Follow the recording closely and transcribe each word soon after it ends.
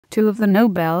Two of the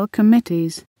Nobel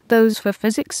Committees, those for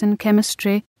physics and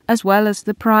chemistry, as well as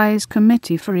the Prize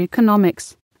Committee for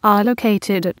economics, are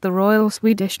located at the Royal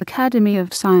Swedish Academy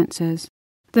of Sciences.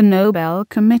 The Nobel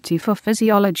Committee for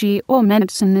Physiology or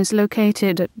Medicine is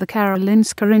located at the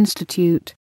Karolinska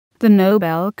Institute. The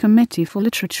Nobel Committee for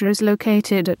Literature is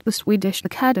located at the Swedish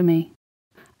Academy.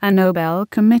 A Nobel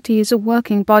Committee is a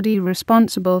working body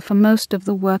responsible for most of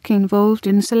the work involved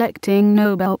in selecting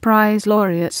Nobel Prize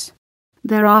laureates.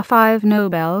 There are 5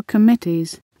 Nobel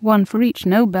Committees, one for each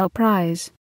Nobel Prize.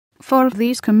 4 of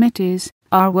these committees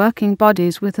are working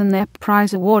bodies within their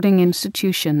prize-awarding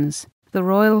institutions: the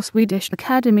Royal Swedish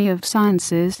Academy of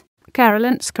Sciences,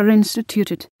 Karolinska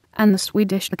Institutet, and the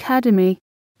Swedish Academy.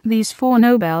 These 4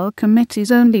 Nobel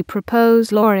Committees only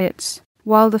propose laureates,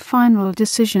 while the final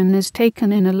decision is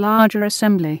taken in a larger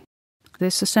assembly.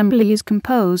 This assembly is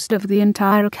composed of the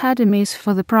entire academies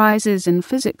for the prizes in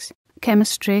physics,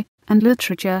 chemistry, and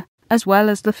literature, as well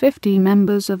as the 50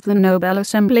 members of the Nobel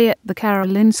Assembly at the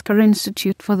Karolinska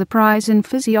Institute for the prize in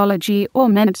physiology or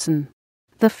medicine.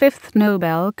 The 5th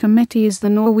Nobel Committee is the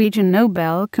Norwegian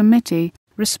Nobel Committee,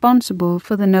 responsible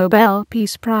for the Nobel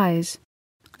Peace Prize.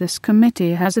 This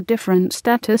committee has a different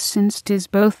status since it is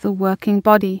both the working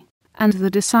body and the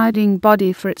deciding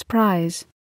body for its prize.